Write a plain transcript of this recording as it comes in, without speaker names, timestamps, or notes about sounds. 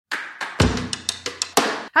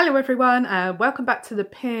Hello everyone, welcome back to the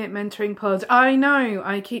Peer Mentoring Pod. I know,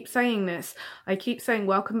 I keep saying this. I keep saying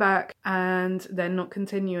welcome back and then not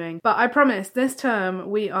continuing. But I promise this term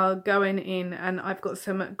we are going in and I've got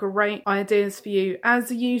some great ideas for you. As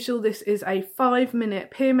usual, this is a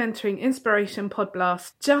 5-minute peer mentoring inspiration pod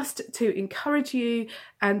blast just to encourage you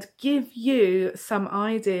and give you some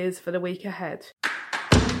ideas for the week ahead.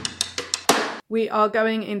 We are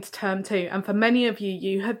going into term 2, and for many of you,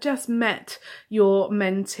 you have just met your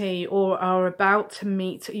mentee or are about to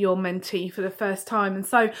meet your mentee for the first time. And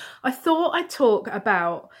so I thought I'd talk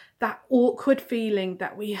about that awkward feeling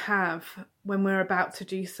that we have when we're about to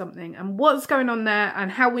do something and what's going on there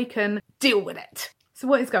and how we can deal with it. So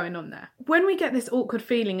what is going on there? When we get this awkward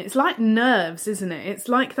feeling, it's like nerves, isn't it? It's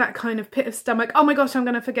like that kind of pit of stomach. Oh my gosh, I'm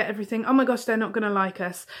going to forget everything. Oh my gosh, they're not going to like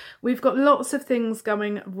us. We've got lots of things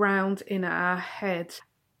going round in our head.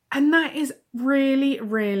 And that is really,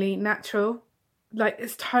 really natural. Like,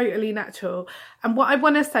 it's totally natural. And what I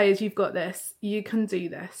want to say is you've got this. You can do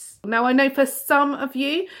this. Now, I know for some of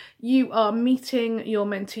you, you are meeting your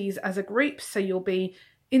mentees as a group. So you'll be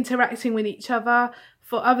interacting with each other.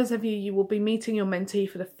 For others of you, you will be meeting your mentee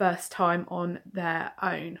for the first time on their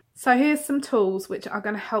own. So here's some tools which are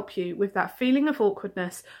going to help you with that feeling of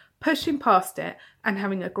awkwardness, pushing past it and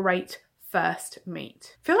having a great first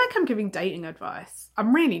meet. I feel like I'm giving dating advice.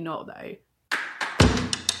 I'm really not though.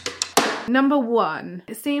 Number 1,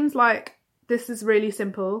 it seems like this is really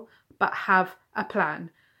simple, but have a plan.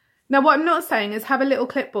 Now, what I'm not saying is have a little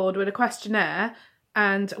clipboard with a questionnaire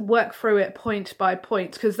and work through it point by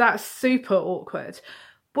point, because that's super awkward.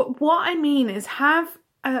 But what I mean is have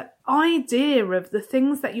an idea of the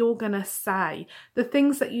things that you're going to say, the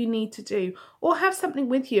things that you need to do, or have something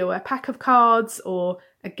with you, a pack of cards or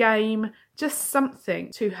a game, just something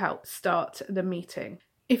to help start the meeting.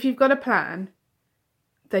 If you've got a plan,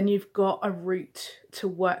 then you've got a route to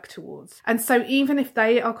work towards. And so even if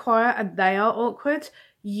they are quiet and they are awkward,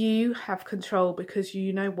 you have control because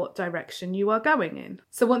you know what direction you are going in.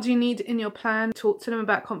 So what do you need in your plan? Talk to them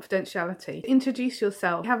about confidentiality. Introduce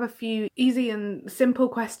yourself. Have a few easy and simple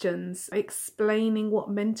questions explaining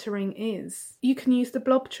what mentoring is. You can use the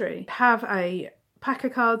blob tree. Have a pack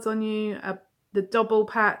of cards on you, the double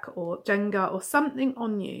pack or Jenga or something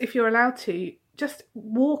on you. If you're allowed to, just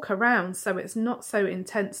walk around so it's not so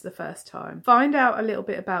intense the first time. Find out a little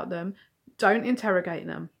bit about them. Don't interrogate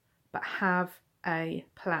them, but have a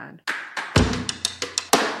plan.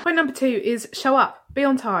 Point number 2 is show up, be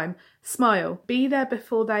on time, smile, be there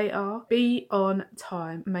before they are, be on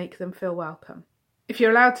time, make them feel welcome. If you're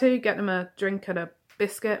allowed to, get them a drink and a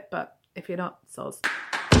biscuit, but if you're not, soz.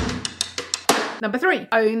 Number 3,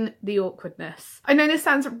 own the awkwardness. I know this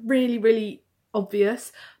sounds really, really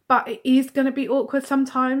obvious, but it is going to be awkward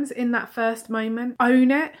sometimes in that first moment. Own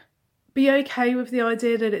it. Be okay with the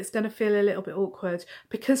idea that it's going to feel a little bit awkward,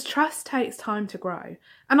 because trust takes time to grow.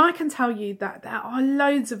 And I can tell you that there are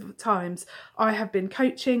loads of times I have been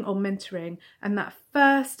coaching or mentoring and that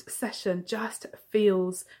first session just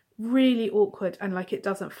feels really awkward and like it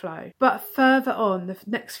doesn't flow. But further on, the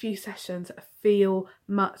next few sessions feel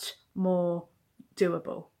much more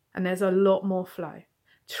doable and there's a lot more flow.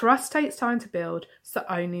 Trust takes time to build, so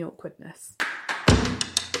own the awkwardness.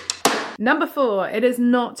 Number 4, it is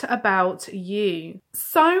not about you.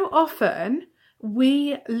 So often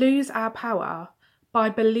we lose our power by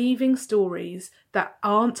believing stories that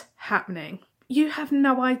aren't happening. You have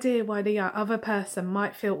no idea why the other person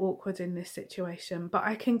might feel awkward in this situation, but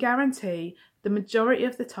I can guarantee the majority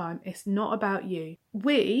of the time it's not about you.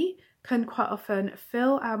 We can quite often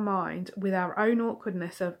fill our mind with our own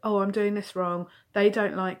awkwardness of, oh, I'm doing this wrong, they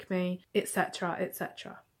don't like me, etc.,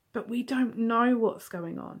 etc. But we don't know what's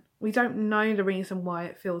going on. We don't know the reason why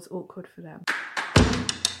it feels awkward for them.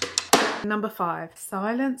 Number 5,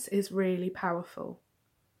 silence is really powerful.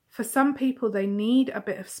 For some people, they need a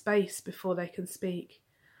bit of space before they can speak.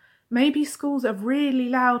 Maybe school's a really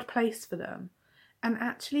loud place for them. And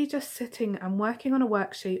actually just sitting and working on a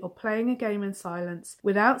worksheet or playing a game in silence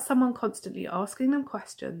without someone constantly asking them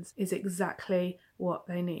questions is exactly what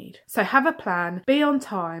they need. So have a plan, be on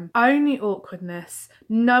time, own the awkwardness,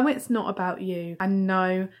 know it's not about you, and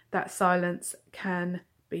know that silence can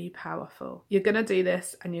be powerful. You're going to do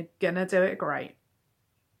this and you're going to do it great.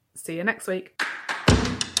 See you next week.